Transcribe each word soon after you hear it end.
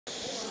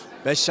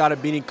Best shot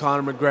of beating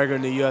Conor McGregor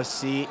in the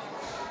UFC.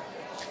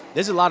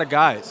 There's a lot of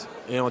guys,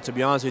 to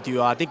be honest with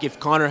you. I think if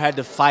Conor had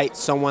to fight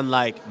someone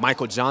like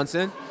Michael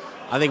Johnson,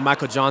 I think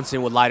Michael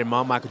Johnson would light him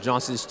up. Michael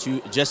Johnson is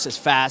just as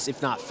fast,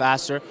 if not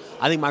faster.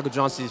 I think Michael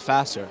Johnson is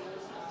faster.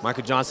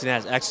 Michael Johnson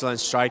has excellent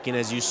striking,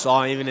 as you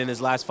saw even in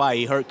his last fight.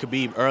 He hurt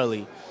Khabib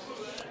early.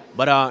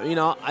 But,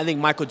 I think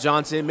Michael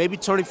Johnson, maybe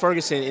Tony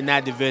Ferguson in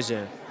that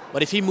division.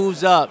 But if he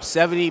moves up,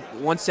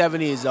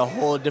 170 is a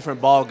whole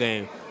different ball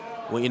game.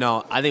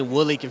 Well, I think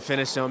Willie can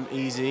finish him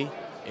easy.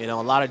 A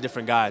lot of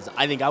different guys.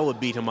 I think I would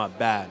beat him up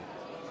bad.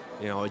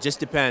 It just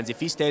depends. If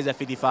he stays at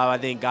 55, I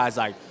think guys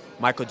like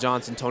Michael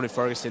Johnson, Tony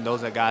Ferguson,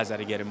 those are guys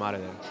that get him out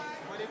of there.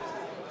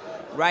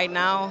 Right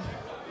now,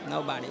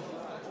 nobody.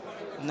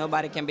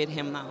 Nobody can beat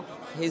him now.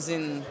 He's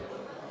in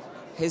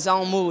his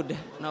own mood.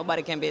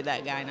 Nobody can beat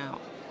that guy now.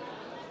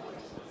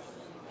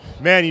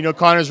 Man,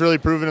 Conor's really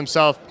proven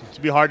himself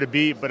to be hard to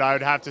beat, but I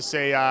would have to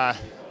say,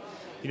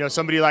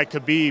 somebody like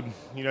Khabib,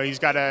 he's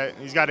got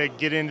to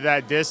get into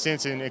that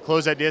distance and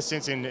close that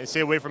distance and stay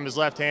away from his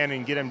left hand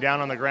and get him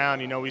down on the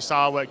ground. We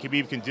saw what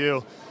Khabib can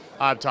do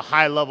to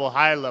high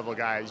level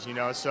guys.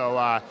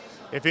 So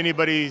if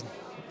anybody,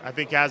 I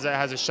think has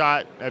a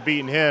shot at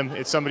beating him,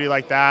 it's somebody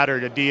like that or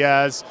the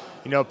Diaz.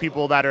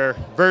 People that are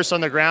versed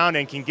on the ground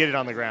and can get it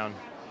on the ground.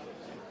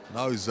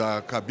 Now is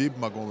Khabib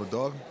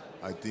Magomedov.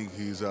 I think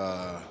he's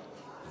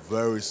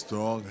very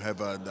strong,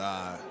 have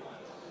a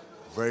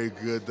very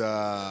good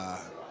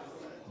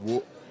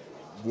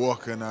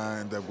work in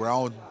the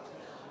ground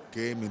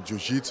game in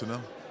jiu-jitsu,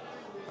 and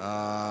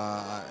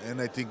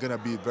I think gonna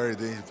be very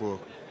dangerous for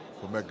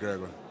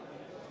McGregor.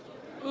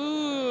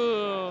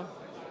 Ooh.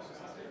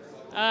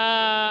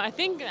 I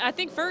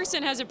think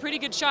Ferguson has a pretty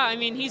good shot. I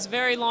mean, he's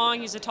very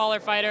long. He's a taller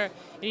fighter.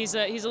 And he's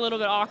a little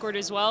bit awkward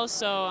as well.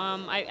 So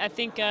I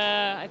think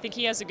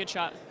he has a good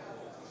shot.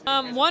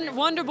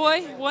 Wonder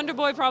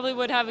Boy probably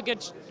would have a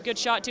good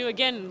shot too.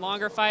 Again,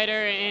 longer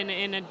fighter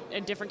in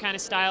a different kind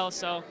of style.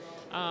 So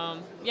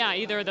yeah,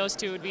 either of those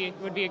two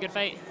would be a good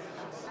fight.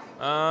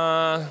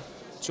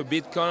 To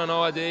beat Conor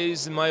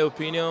nowadays, in my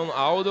opinion,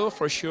 Aldo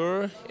for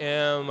sure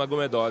and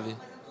Magomedov.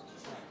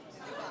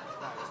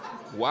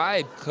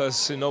 Why?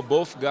 Because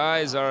both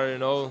guys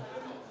are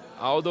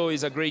Aldo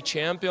is a great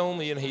champion.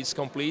 He's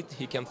complete.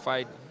 He can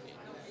fight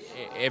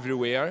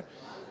everywhere.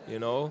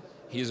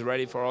 He's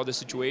ready for all the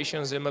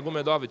situations. And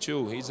Magomedov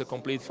too. He's a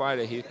complete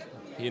fighter.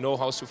 He knows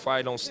how to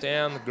fight on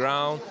stand,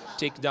 ground,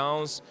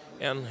 takedowns,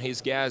 and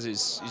his gas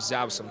is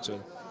awesome too.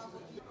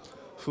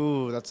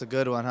 Ooh, that's a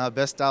good one, huh?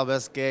 Best style,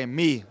 best game.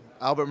 Me,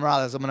 Albert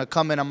Morales. I'm gonna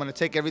come in. I'm gonna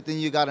take everything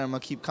you got, and I'm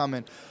gonna keep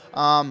coming.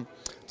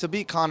 To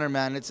beat Conor,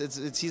 man,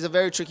 he's a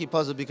very tricky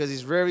puzzle because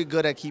he's very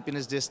good at keeping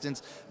his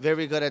distance,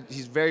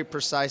 he's very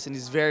precise, and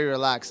he's very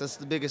relaxed. That's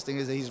the biggest thing,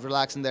 is that he's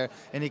relaxing there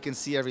and he can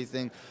see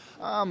everything.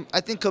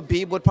 I think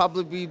Khabib would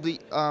probably be,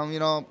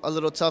 a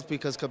little tough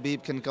because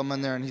Khabib can come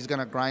in there and he's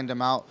gonna grind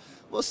him out.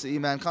 We'll see,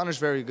 man. Conor's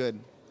very good.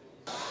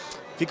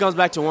 If he comes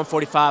back to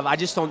 145, I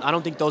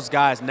don't think those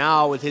guys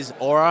now with his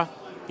aura,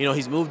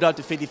 he's moved up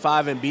to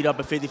 55 and beat up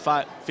a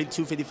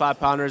 52, 55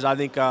 pounders. I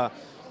think.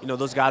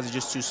 Those guys are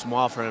just too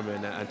small for him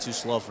and too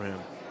slow for him.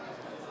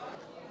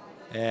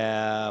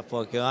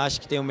 Porque eu acho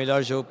que tem o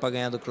melhor jogo para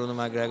ganhar do Conor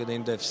McGregor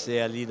dentro do UFC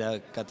ali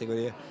da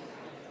categoria.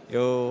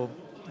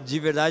 De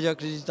verdade, eu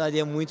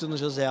acreditaria muito no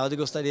Jose Aldo e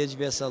gostaria de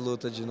ver essa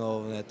luta de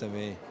novo, né,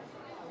 também.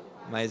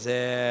 Mas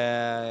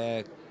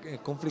é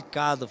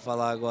complicado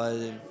falar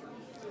agora.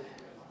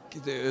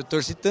 Eu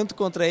torci tanto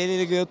contra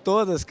ele ganhou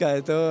todas, cara.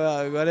 Então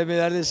agora é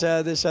melhor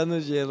deixar no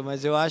gelo.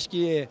 Mas eu acho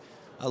que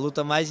a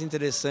luta mais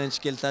interessante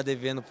que ele está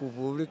devendo para o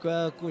público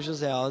é com o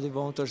Jose Aldo e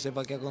vamos torcer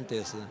para que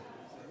aconteça. Né?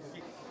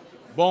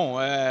 Bom,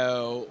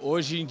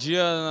 hoje em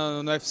dia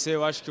no UFC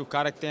eu acho que o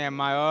cara que tem a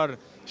maior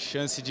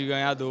chance de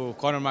ganhar do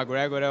Conor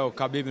McGregor é o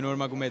Khabib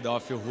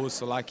Nurmagomedov, o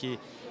russo lá, que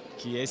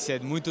esse é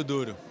muito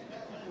duro.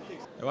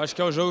 Eu acho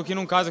que é o jogo que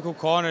não casa com o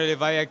Conor, ele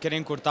vai querer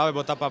encurtar, vai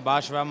botar para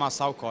baixo, vai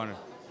amassar o Conor.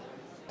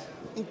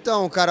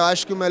 Então, cara, eu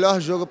acho que o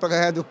melhor jogo para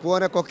ganhar do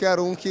Conor é qualquer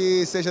um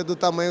que seja do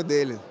tamanho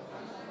dele.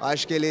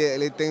 Acho que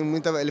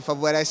ele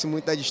favorece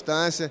muito a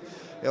distância.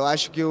 Eu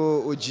acho que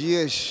o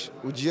Diaz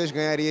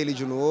ganharia ele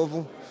de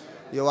novo.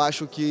 Eu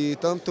acho que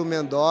tanto o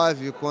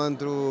Mendov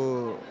quanto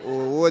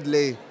o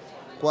Woodley,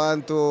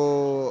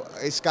 quanto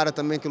esse cara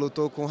também que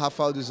lutou com o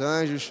Rafael dos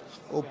Anjos,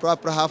 o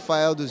próprio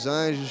Rafael dos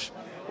Anjos,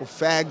 o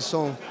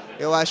Ferguson,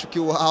 eu acho que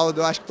o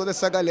Aldo, eu acho que toda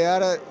essa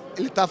galera,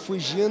 ele está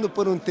fugindo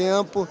por um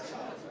tempo,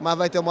 mas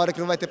vai ter uma hora que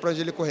não vai ter para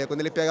onde ele correr. Quando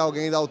ele pegar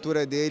alguém da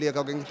altura dele,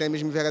 alguém que tem a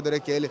mesma envergadura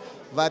que ele,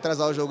 vai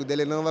atrasar o jogo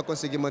dele, ele não vai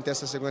conseguir manter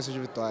essa sequência de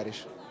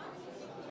vitórias.